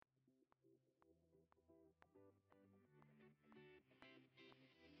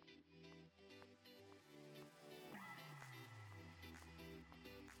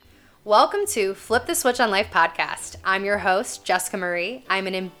Welcome to Flip the Switch on Life podcast. I'm your host, Jessica Marie. I'm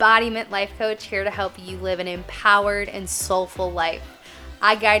an embodiment life coach here to help you live an empowered and soulful life.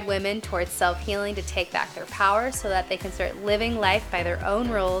 I guide women towards self-healing to take back their power so that they can start living life by their own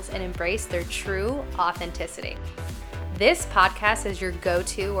rules and embrace their true authenticity. This podcast is your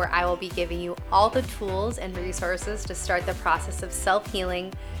go-to where I will be giving you all the tools and resources to start the process of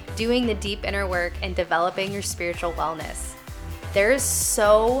self-healing, doing the deep inner work, and developing your spiritual wellness. There is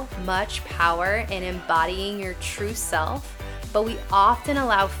so much power in embodying your true self, but we often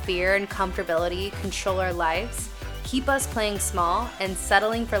allow fear and comfortability control our lives, keep us playing small, and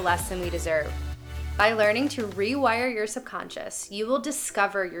settling for less than we deserve. By learning to rewire your subconscious, you will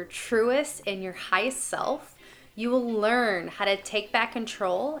discover your truest and your highest self. You will learn how to take back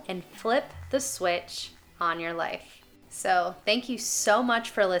control and flip the switch on your life. So thank you so much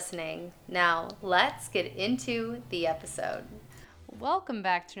for listening. Now let's get into the episode. Welcome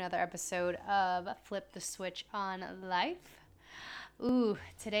back to another episode of Flip the Switch on Life.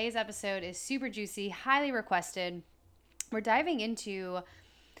 Today's episode is super juicy, highly requested. We're diving into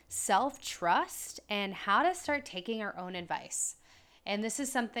self-trust and how to start taking our own advice. And this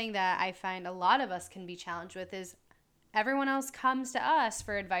is something that I find a lot of us can be challenged with is everyone else comes to us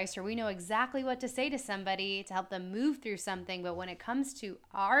for advice or we know exactly what to say to somebody to help them move through something. But when it comes to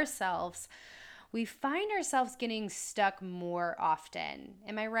ourselves, we find ourselves getting stuck more often.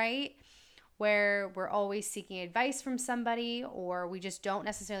 Am I right? Where we're always seeking advice from somebody or we just don't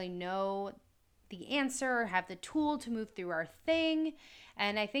necessarily know the answer or have the tool to move through our thing.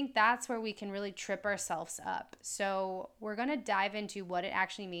 And I think that's where we can really trip ourselves up. So we're going to dive into what it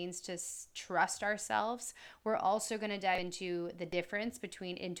actually means to trust ourselves. We're also going to dive into the difference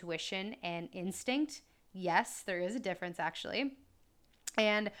between intuition and instinct. Yes, there is a difference actually.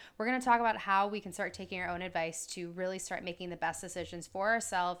 And we're going to talk about how we can start taking our own advice to really start making the best decisions for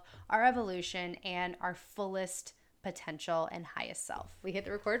ourselves, our evolution, and our fullest potential and highest self. We hit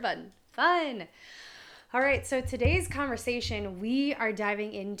the record button. Fun. All right, so today's conversation, we are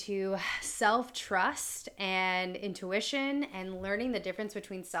diving into self-trust and intuition and learning the difference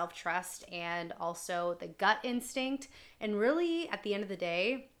between self-trust and also the gut instinct. And really, at the end of the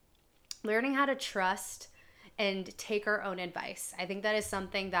day, learning how to trust and take our own advice. I think that is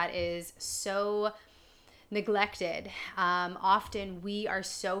something that is so neglected. Often we are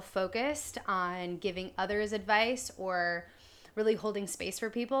so focused on giving others advice or really holding space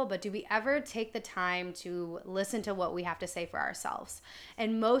for people, but do we ever take the time to listen to what we have to say for ourselves?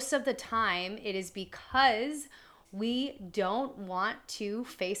 And most of the time it is because we don't want to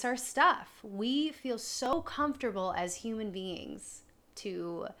face our stuff. We feel so comfortable as human beings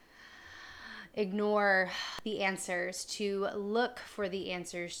to ignore the answers, to look for the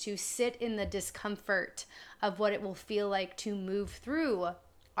answers, to sit in the discomfort of what it will feel like to move through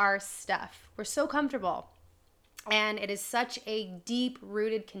our stuff. We're so comfortable. And it is such a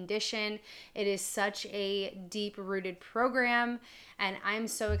deep-rooted condition. It is such a deep-rooted program. And I'm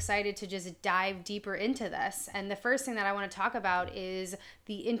so excited to just dive deeper into this. And the first thing that I want to talk about is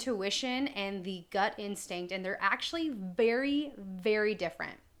the intuition and the gut instinct. And they're actually very, very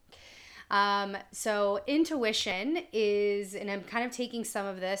different. So intuition is, and I'm kind of taking some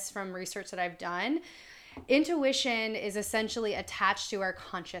of this from research that I've done. Intuition is essentially attached to our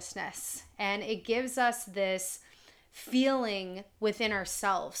consciousness, and it gives us this feeling within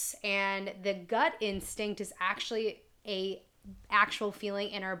ourselves. And the gut instinct is actually a actual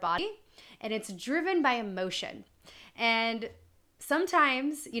feeling in our body, and it's driven by emotion. And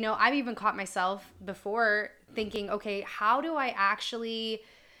sometimes, I've even caught myself before thinking, okay, how do I actually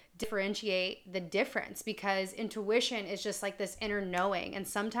differentiate the difference? Because intuition is just like this inner knowing, and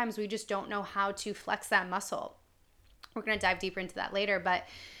sometimes we just don't know how to flex that muscle. We're going to dive deeper into that later, but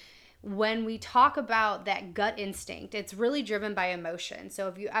when we talk about that gut instinct, it's really driven by emotion. So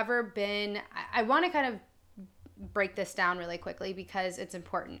if you ever been, I want to kind of break this down really quickly because it's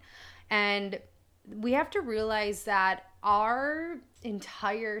important. And we have to realize that our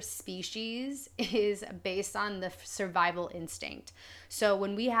entire species is based on the survival instinct. So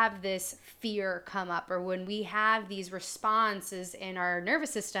when we have this fear come up or when we have these responses in our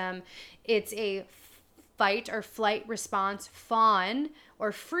nervous system, it's a fight or flight response, fawn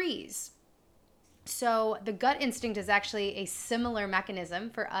or freeze. So the gut instinct is actually a similar mechanism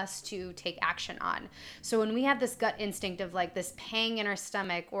for us to take action on. So when we have this gut instinct of like this pang in our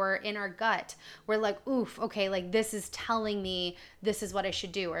stomach or in our gut, we're like, oof, okay, like this is telling me this is what I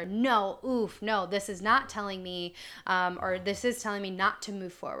should do. Or no, oof, no, this is not telling me, or this is telling me not to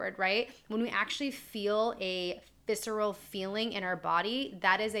move forward, right? When we actually feel a visceral feeling in our body,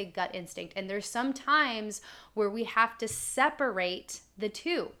 that is a gut instinct. And there's some times where we have to separate the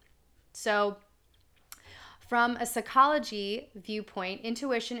two. So from a psychology viewpoint,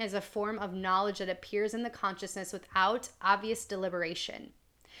 intuition is a form of knowledge that appears in the consciousness without obvious deliberation.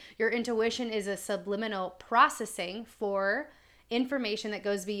 Your intuition is a subliminal processing for information that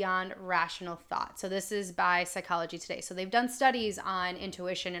goes beyond rational thought. So this is by Psychology Today. So they've done studies on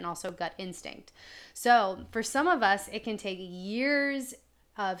intuition and also gut instinct. So for some of us, it can take years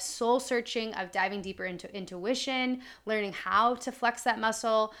of soul searching, of diving deeper into intuition, learning how to flex that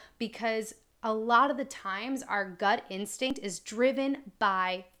muscle, because a lot of the times our gut instinct is driven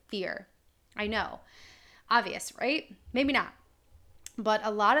by fear. I know, obvious, right? Maybe not. But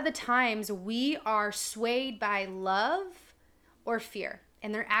a lot of the times we are swayed by love or fear,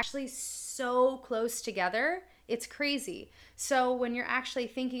 and they're actually so close together. It's crazy. So when you're actually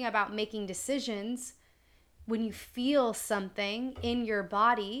thinking about making decisions, when you feel something in your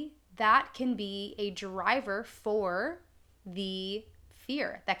body, that can be a driver for the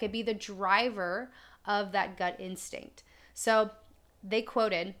fear. That could be the driver of that gut instinct. So they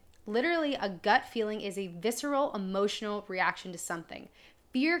quoted, literally, a gut feeling is a visceral emotional reaction to something.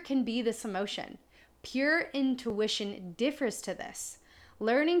 Fear can be this emotion. Pure intuition differs to this.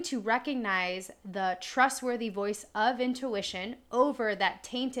 Learning to recognize the trustworthy voice of intuition over that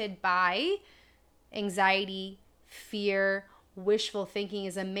tainted by anxiety, fear, wishful thinking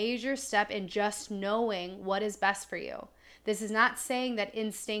is a major step in just knowing what is best for you. This is not saying that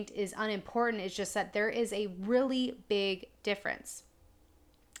instinct is unimportant. It's just that there is a really big difference.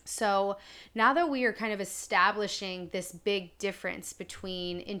 So now that we are kind of establishing this big difference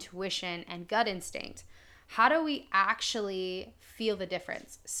between intuition and gut instinct, how do we actually feel the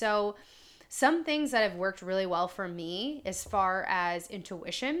difference? So some things that have worked really well for me as far as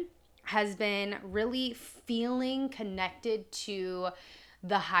intuition has been really feeling connected to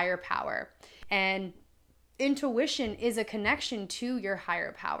the higher power. And intuition is a connection to your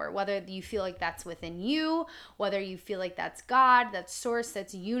higher power, whether you feel like that's within you, whether you feel like that's God, that's source,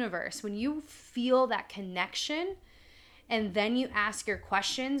 that's universe. When you feel that connection and then you ask your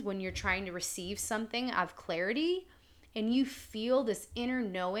questions when you're trying to receive something of clarity, and you feel this inner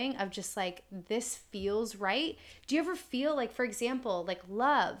knowing of just like, this feels right. Do you ever feel like, for example, like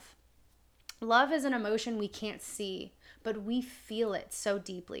love? Love is an emotion we can't see, but we feel it so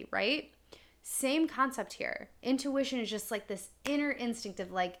deeply, right? Same concept here. Intuition is just like this inner instinct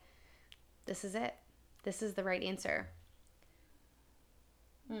of like, this is it. This is the right answer.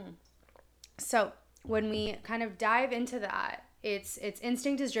 So when we kind of dive into that, it's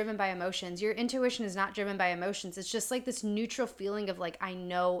instinct is driven by emotions. Your intuition is not driven by emotions. It's just like this neutral feeling of like, I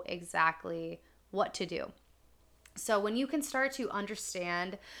know exactly what to do. So when you can start to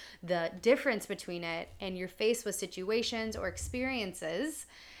understand the difference between it, and you're faced with situations or experiences,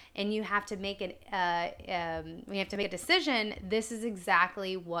 and you have to make a decision, this is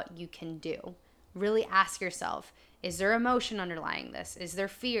exactly what you can do. Really ask yourself, is there emotion underlying this? Is there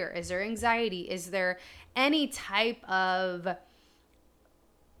fear? Is there anxiety? Is there any type of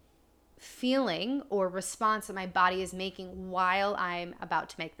feeling or response that my body is making while I'm about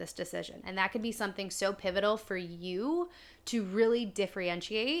to make this decision? And that could be something so pivotal for you to really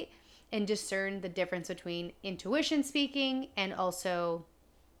differentiate and discern the difference between intuition speaking and also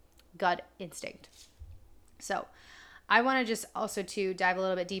gut instinct. So I want to just also to dive a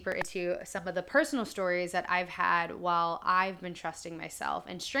little bit deeper into some of the personal stories that I've had while I've been trusting myself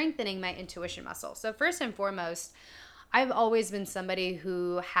and strengthening my intuition muscle. So first and foremost, I've always been somebody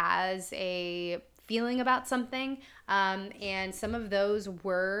who has a feeling about something, and some of those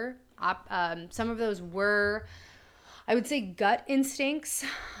were I would say gut instincts,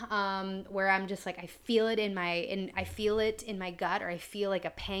 where I'm just like, I feel it in my gut, or I feel like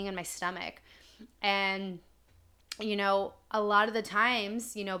a pang in my stomach. And a lot of the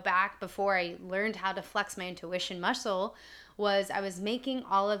times, back before I learned how to flex my intuition muscle, I was making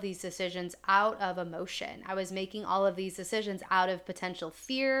all of these decisions out of emotion. I was making all of these decisions out of potential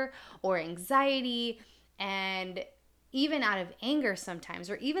fear or anxiety, and even out of anger sometimes,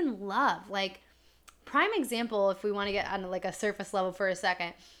 or even love. Like, prime example, if we want to get on like a surface level for a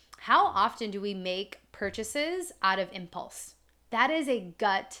second, how often do we make purchases out of impulse? That is a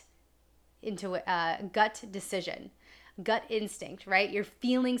gut decision, gut instinct, right? You're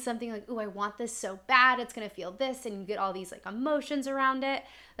feeling something like, oh, I want this so bad, it's going to feel this, and you get all these like emotions around it.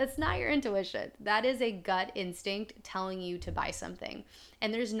 That's not your intuition. That is a gut instinct telling you to buy something.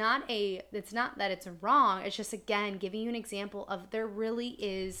 And it's not that it's wrong. It's just, again, giving you an example of there really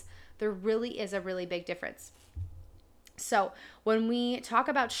is a really big difference. So when we talk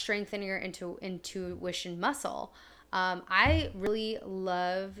about strengthening your intuition muscle, I really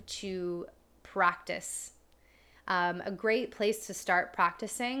love to practice A great place to start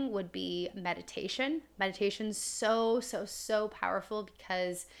practicing would be meditation. Meditation's so powerful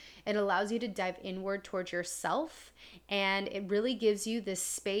because it allows you to dive inward towards yourself, and it really gives you this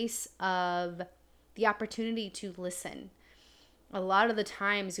space of the opportunity to listen. A lot of the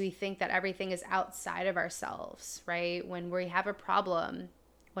times we think that everything is outside of ourselves, right? When we have a problem,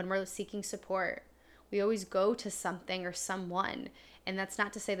 when we're seeking support, we always go to something or someone. And that's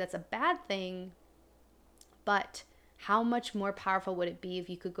not to say that's a bad thing, but how much more powerful would it be if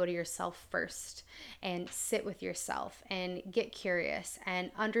you could go to yourself first and sit with yourself and get curious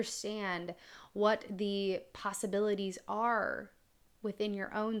and understand what the possibilities are within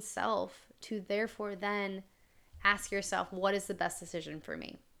your own self, to therefore then ask yourself, what is the best decision for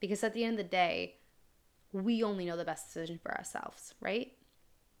me? Because at the end of the day, we only know the best decision for ourselves, right?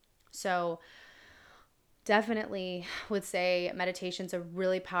 So definitely would say meditation's a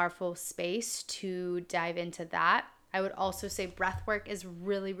really powerful space to dive into that. I would also say breath work is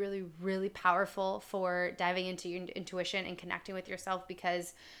really powerful for diving into your intuition and connecting with yourself,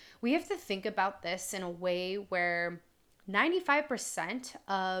 because we have to think about this in a way where 95%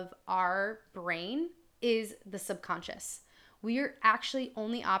 of our brain is the subconscious. We are actually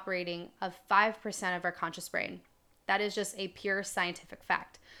only operating of 5% of our conscious brain. That is just a pure scientific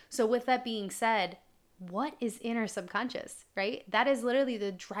fact. So with that being said, what is in our subconscious, right? That is literally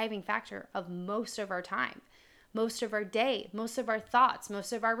the driving factor of most of our time, most of our day, most of our thoughts,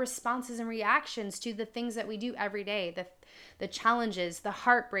 most of our responses and reactions to the things that we do every day, the challenges, the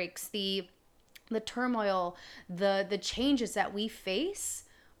heartbreaks, the turmoil, the changes that we face.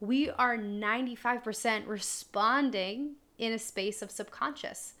 We are 95% responding in a space of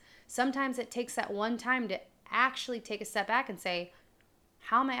subconscious. Sometimes it takes that one time to actually take a step back and say,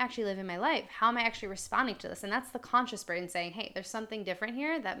 how am I actually living my life? How am I actually responding to this? And that's the conscious brain saying, hey, there's something different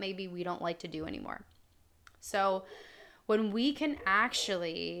here that maybe we don't like to do anymore. So when we can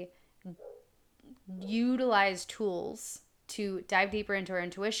actually utilize tools to dive deeper into our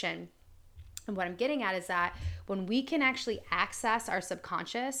intuition, and what I'm getting at is that when we can actually access our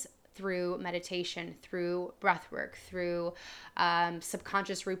subconscious through meditation, through breath work, through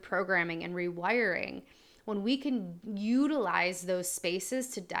subconscious reprogramming and rewiring, when we can utilize those spaces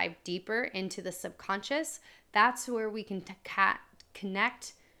to dive deeper into the subconscious, that's where we can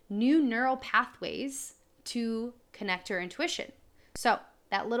connect new neural pathways to connect to our intuition. So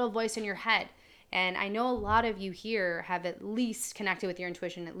that little voice in your head, and I know a lot of you here have at least connected with your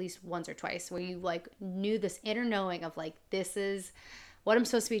intuition at least once or twice, where you like knew this inner knowing of like, this is what I'm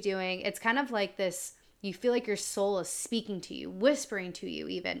supposed to be doing. It's kind of like this, you feel like your soul is speaking to you, whispering to you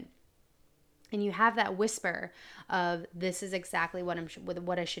even. And you have that whisper of, this is exactly what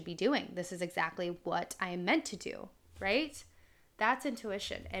I should be doing. This is exactly what I am meant to do, right? That's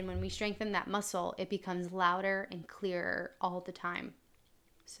intuition. And when we strengthen that muscle, it becomes louder and clearer all the time.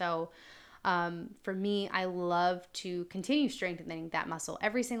 So for me, I love to continue strengthening that muscle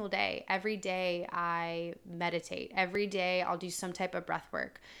every single day. Every day I meditate. Every day I'll do some type of breath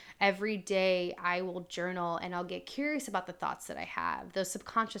work. Every day I will journal and I'll get curious about the thoughts that I have, those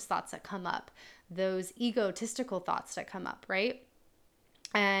subconscious thoughts that come up, those egotistical thoughts that come up, right?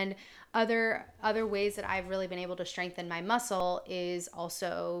 And other ways that I've really been able to strengthen my muscle is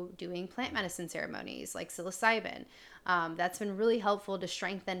also doing plant medicine ceremonies like psilocybin. That's been really helpful to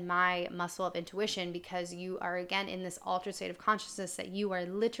strengthen my muscle of intuition, because you are again in this altered state of consciousness that you are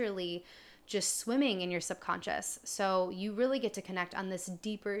literally just swimming in your subconscious. So you really get to connect on this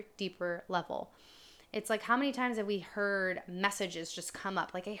deeper level. It's like, how many times have we heard messages just come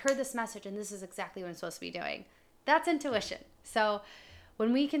up? Like, I heard this message and this is exactly what I'm supposed to be doing. That's intuition. So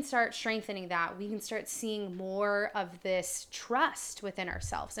when we can start strengthening that, we can start seeing more of this trust within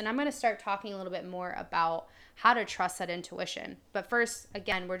ourselves. And I'm going to start talking a little bit more about how to trust that intuition. But first,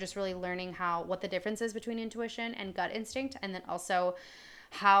 again, we're just really learning what the difference is between intuition and gut instinct, and then also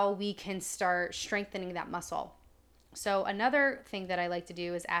how we can start strengthening that muscle. So another thing that I like to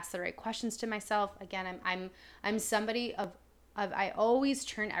do is ask the right questions to myself. Again, I'm somebody of I always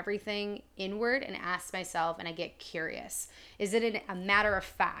turn everything inward and ask myself, and I get curious. Is it a matter of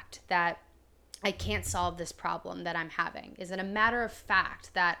fact that I can't solve this problem that I'm having? Is it a matter of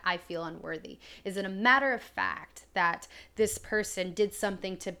fact that I feel unworthy? Is it a matter of fact that this person did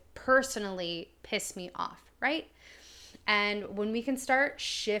something to personally piss me off, right? And when we can start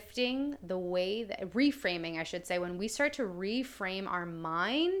shifting the way reframing, I should say, when we start to reframe our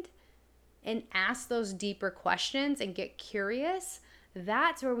mind and ask those deeper questions and get curious,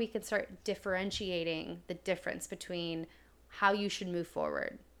 that's where we can start differentiating the difference between how you should move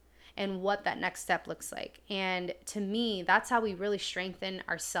forward and what that next step looks like. And to me, that's how we really strengthen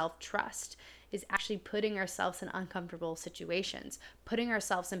our self-trust, is actually putting ourselves in uncomfortable situations, putting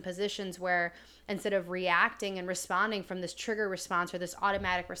ourselves in positions where instead of reacting and responding from this trigger response or this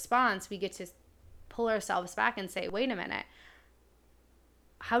automatic response, we get to pull ourselves back and say, wait a minute,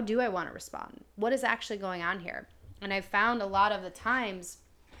 how do I want to respond? What is actually going on here? And I've found a lot of the times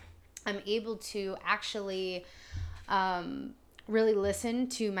I'm able to actually really listen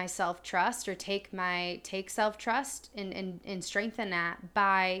to my self-trust or take self-trust and strengthen that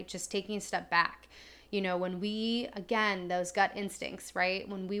by just taking a step back. When we, again, those gut instincts, right?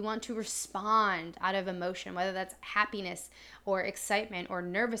 When we want to respond out of emotion, whether that's happiness or excitement or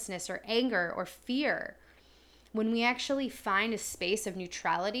nervousness or anger or fear, when we actually find a space of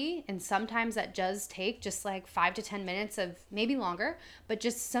neutrality, and sometimes that does take just like 5 to 10 minutes of maybe longer, but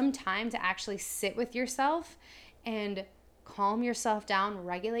just some time to actually sit with yourself and calm yourself down,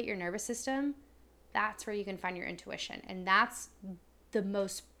 regulate your nervous system, that's where you can find your intuition. And that's the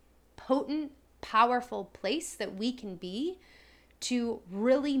most potent, powerful place that we can be to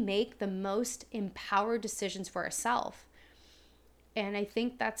really make the most empowered decisions for ourselves. And I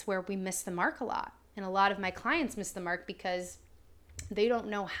think that's where we miss the mark a lot. And a lot of my clients miss the mark because they don't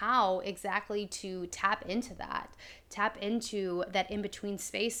know how exactly to tap into that in-between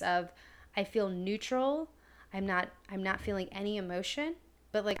space of, I feel neutral, I'm not feeling any emotion,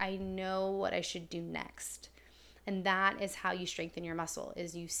 but like I know what I should do next. And that is how you strengthen your muscle,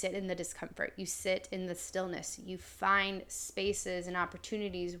 is you sit in the discomfort, you sit in the stillness, you find spaces and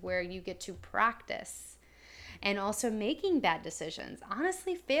opportunities where you get to practice. And also making bad decisions.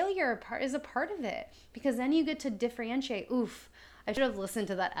 Honestly, failure is a part of it, because then you get to differentiate, I should have listened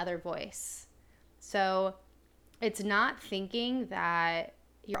to that other voice. So it's not thinking that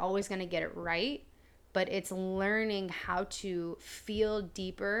you're always going to get it right, but it's learning how to feel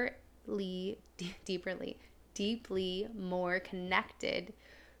deeply more connected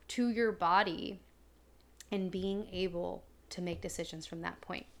to your body and being able to make decisions from that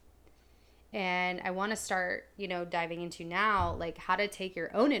point. And I want to start, diving into now, like how to take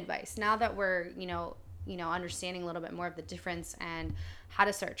your own advice now that we're, understanding a little bit more of the difference and how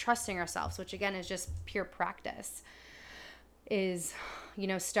to start trusting ourselves, which again is just pure practice. Is,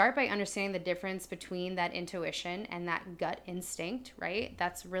 start by understanding the difference between that intuition and that gut instinct, right?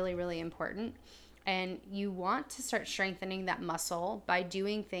 That's really, really important. And you want to start strengthening that muscle by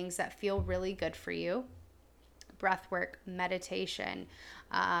doing things that feel really good for you. Breath work, meditation,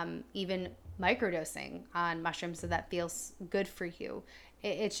 even microdosing on mushrooms so that feels good for you.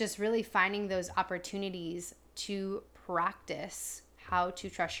 It's just really finding those opportunities to practice how to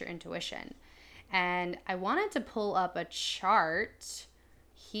trust your intuition. And I wanted to pull up a chart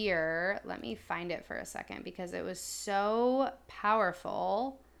here. Let me find it for a second because it was so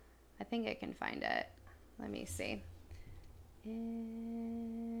powerful. I think I can find it. Let me see.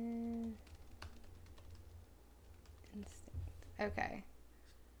 Okay.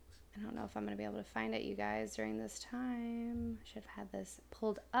 I don't know if I'm going to be able to find it, you guys, during this time. I should have had this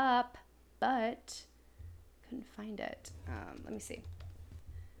pulled up, but couldn't find it. Let me see.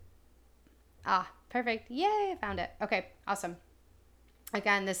 Perfect. Yay, I found it. Okay, awesome.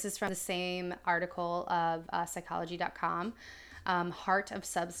 Again, this is from the same article of psychology.com, Heart of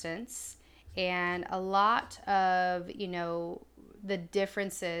Substance. And a lot of, the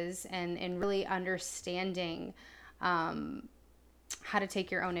differences and really understanding how to take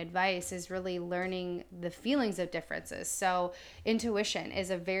your own advice is really learning the feelings of differences. So intuition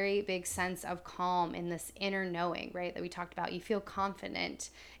is a very big sense of calm in this inner knowing, right, that we talked about. You feel confident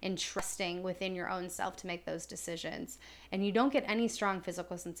and trusting within your own self to make those decisions. And you don't get any strong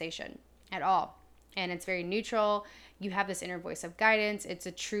physical sensation at all. And it's very neutral. You have this inner voice of guidance. It's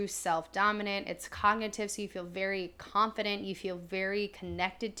a true self-dominant. It's cognitive, so you feel very confident. You feel very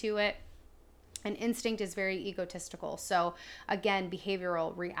connected to it. And instinct is very egotistical. So again,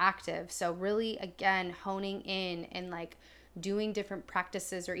 behavioral, reactive. So really, again, honing in and like doing different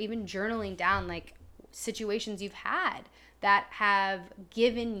practices or even journaling down like situations you've had that have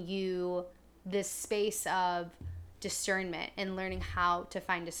given you this space of discernment and learning how to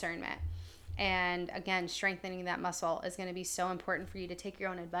find discernment. And again, strengthening that muscle is going to be so important for you to take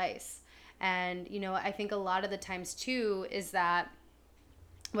your own advice. And, I think a lot of the times too is that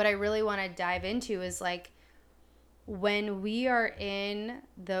what I really want to dive into is like when we are in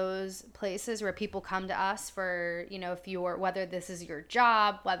those places where people come to us for, whether this is your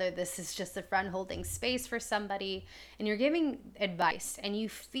job, whether this is just a friend holding space for somebody, and you're giving advice and you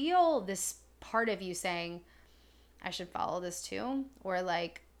feel this part of you saying, I should follow this too, or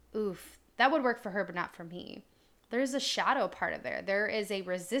like, oof, that would work for her, but not for me. There's a shadow part of there. There is a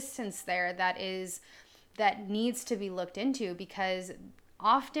resistance there that needs to be looked into, because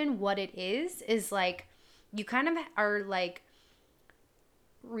often what it is like you kind of are like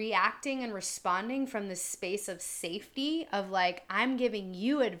reacting and responding from this space of safety of like, I'm giving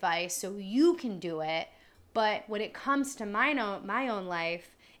you advice so you can do it. But when it comes to my own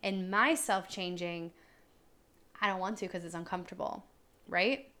life and myself changing, I don't want to because it's uncomfortable,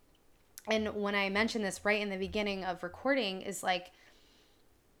 right? And when I mentioned this right in the beginning of recording is like,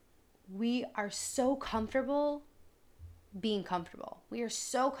 we are so comfortable being comfortable. We are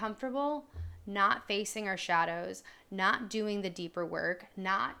so comfortable not facing our shadows, not doing the deeper work,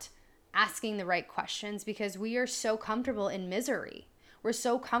 not asking the right questions because we are so comfortable in misery. We're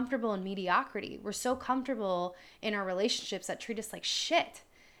so comfortable in mediocrity. We're so comfortable in our relationships that treat us like shit.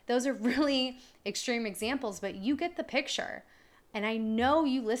 Those are really extreme examples, but you get the picture. And I know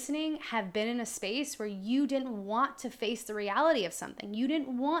you listening have been in a space where you didn't want to face the reality of something. You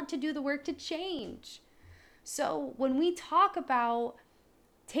didn't want to do the work to change. So when we talk about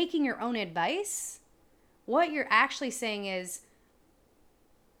taking your own advice, what you're actually saying is,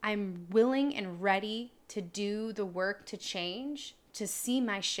 I'm willing and ready to do the work to change, to see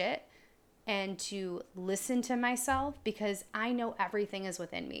my shit, and to listen to myself because I know everything is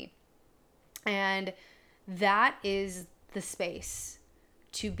within me. And that is the space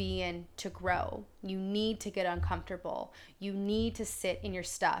to be in to grow. You need to get uncomfortable. You need to sit in your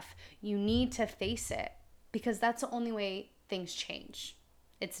stuff. You need to face it because that's the only way things change.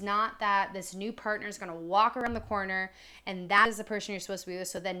 It's not that this new partner is going to walk around the corner and that is the person you're supposed to be with.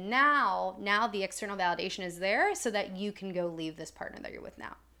 So then now the external validation is there so that you can go leave this partner that you're with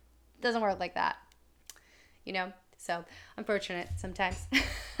now. It doesn't work like that, you know? So unfortunate sometimes.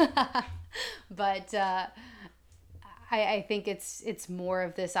 But I think it's more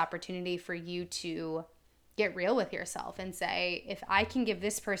of this opportunity for you to get real with yourself and say, if I can give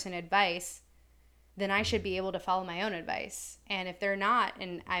this person advice, then I should be able to follow my own advice. And if they're not,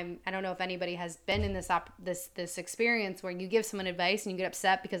 and I don't know if anybody has been in this experience where you give someone advice and you get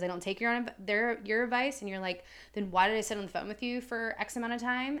upset because they don't take your advice, and you're like, then why did I sit on the phone with you for X amount of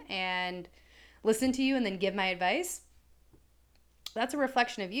time and listen to you and then give my advice? That's a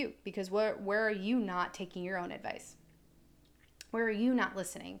reflection of you, because where are you not taking your own advice? Where are you not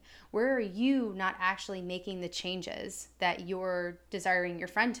listening? Where are you not actually making the changes that you're desiring your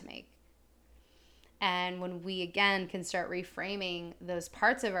friend to make? And when we, again, can start reframing those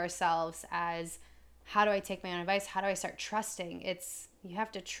parts of ourselves as, how do I take my own advice? How do I start trusting? You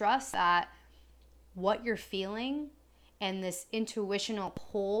have to trust that what you're feeling and this intuitional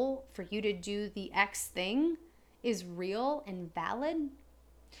pull for you to do the X thing is real and valid,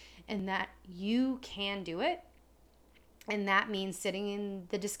 and that you can do it. And that means sitting in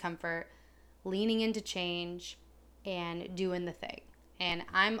the discomfort, leaning into change, and doing the thing. And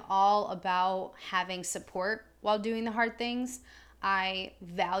I'm all about having support while doing the hard things. I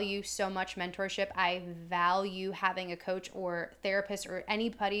value so much mentorship. I value having a coach or therapist or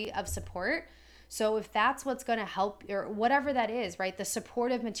anybody of support. So if that's what's going to help, or whatever that is, right? The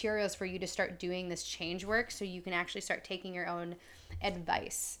supportive materials for you to start doing this change work so you can actually start taking your own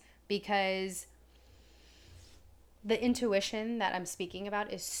advice. Because the intuition that I'm speaking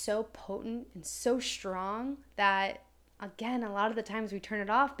about is so potent and so strong that, again, a lot of the times we turn it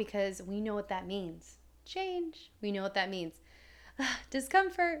off because we know what that means. Change. We know what that means.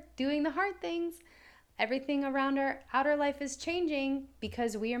 Discomfort, doing the hard things. Everything around our outer life is changing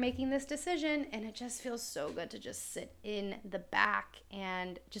because we are making this decision, and it just feels so good to just sit in the back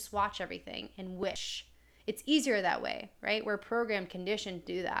and just watch everything and wish. It's easier that way, right? We're programmed, conditioned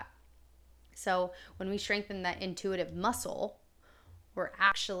to do that. So when we strengthen that intuitive muscle, we're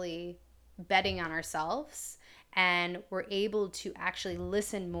actually betting on ourselves, and we're able to actually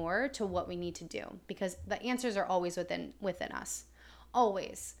listen more to what we need to do, because the answers are always within us,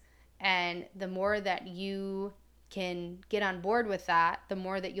 always. And the more that you can get on board with that, the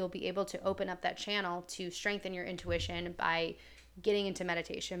more that you'll be able to open up that channel to strengthen your intuition by getting into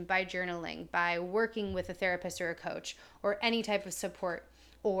meditation, by journaling, by working with a therapist or a coach, or any type of support,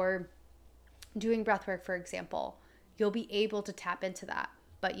 or doing breath work, for example. You'll be able to tap into that,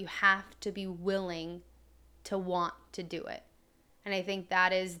 but you have to be willing to want to do it. And I think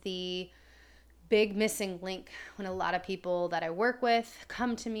that is the big missing link when a lot of people that I work with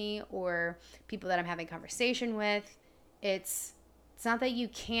come to me, or people that I'm having conversation with. It's not that you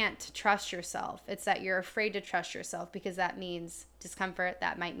can't trust yourself. It's that you're afraid to trust yourself, because that means discomfort,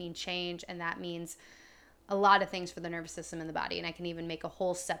 that might mean change, and that means a lot of things for the nervous system and the body. And I can even make a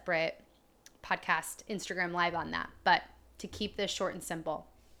whole separate podcast, Instagram live on that. But to keep this short and simple,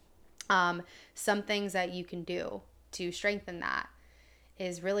 some things that you can do to strengthen that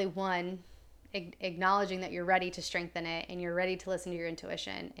is really, one, acknowledging that you're ready to strengthen it and you're ready to listen to your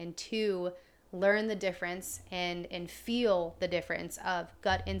intuition. And 2, learn the difference and feel the difference of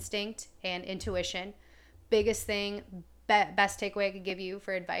gut instinct and intuition. Biggest thing, best takeaway I could give you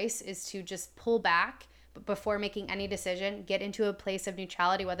for advice is to just pull back before making any decision. Get into a place of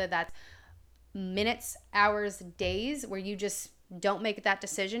neutrality, whether that's minutes, hours, days, where you just don't make that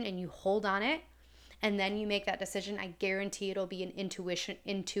decision and you hold on it, and then you make that decision. I guarantee it'll be an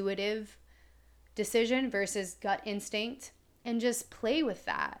intuitive decision versus gut instinct, and just play with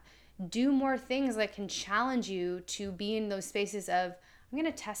that. Do more things that can challenge you to be in those spaces of, I'm going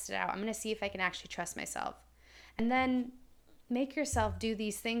to test it out. I'm going to see if I can actually trust myself. And then make yourself do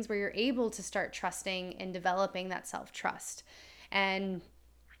these things where you're able to start trusting and developing that self-trust. And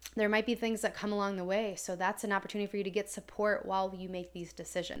there might be things that come along the way. So that's an opportunity for you to get support while you make these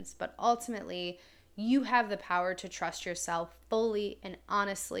decisions. But ultimately, you have the power to trust yourself fully and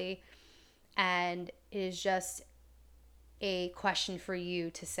honestly. And it is just a question for you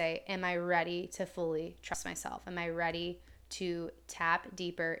to say, am I ready to fully trust myself? Am I ready to tap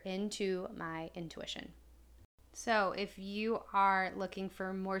deeper into my intuition? So if you are looking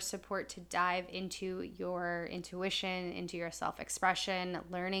for more support to dive into your intuition, into your self-expression,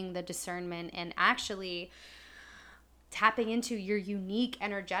 learning the discernment, and actually tapping into your unique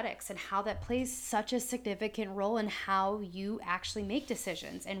energetics and how that plays such a significant role in how you actually make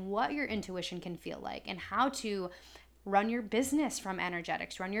decisions and what your intuition can feel like, and how to run your business from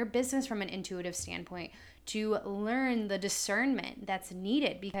energetics, run your business from an intuitive standpoint, to learn the discernment that's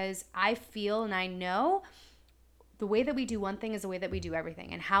needed. Because I feel and I know the way that we do one thing is the way that we do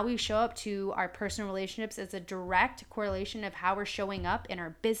everything. And how we show up to our personal relationships is a direct correlation of how we're showing up in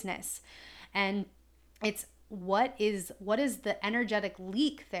our business. And it's what is the energetic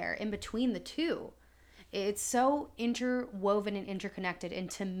leak there in between the two. It's so interwoven and interconnected. And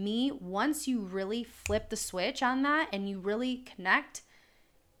to me, once you really flip the switch on that and you really connect,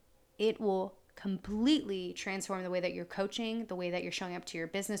 it will completely transform the way that you're coaching, the way that you're showing up to your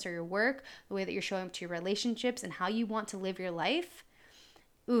business or your work, the way that you're showing up to your relationships, and how you want to live your life.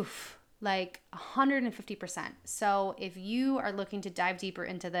 Oof, like 150%. So if you are looking to dive deeper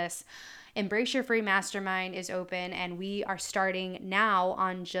into this, Embrace Your Free Mastermind is open, and we are starting now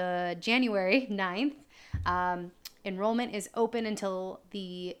on January 9th. Enrollment is open until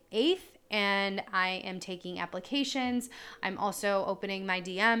the 8th, and I am taking applications. I'm also opening my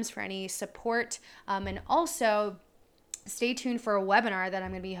DMs for any support, and also stay tuned for a webinar that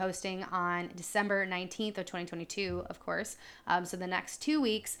I'm going to be hosting on December 19th of 2022, of course. So the next 2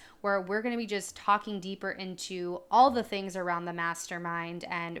 weeks, where we're going to be just talking deeper into all the things around the mastermind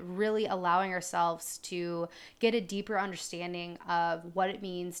and really allowing ourselves to get a deeper understanding of what it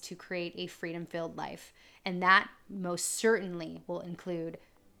means to create a freedom-filled life. And that most certainly will include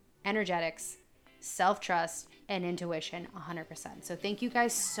energetics, self-trust, and intuition 100%. So thank you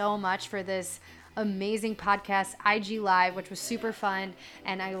guys so much for this amazing podcast, IG Live, which was super fun,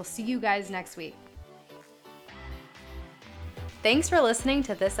 and I will see you guys next week. Thanks for listening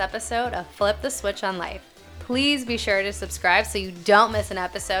to this episode of Flip the Switch on Life. Please be sure to subscribe so you don't miss an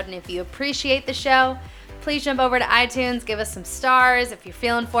episode, and if you appreciate the show, please jump over to iTunes, give us some stars. If you're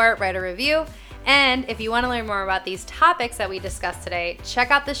feeling for it, write a review. And if you want to learn more about these topics that we discussed today,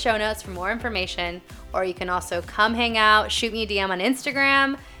 check out the show notes for more information, or you can also come hang out, shoot me a DM on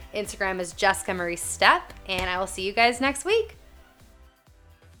Instagram. Instagram is Jessica Marie Stepp, and I will see you guys next week.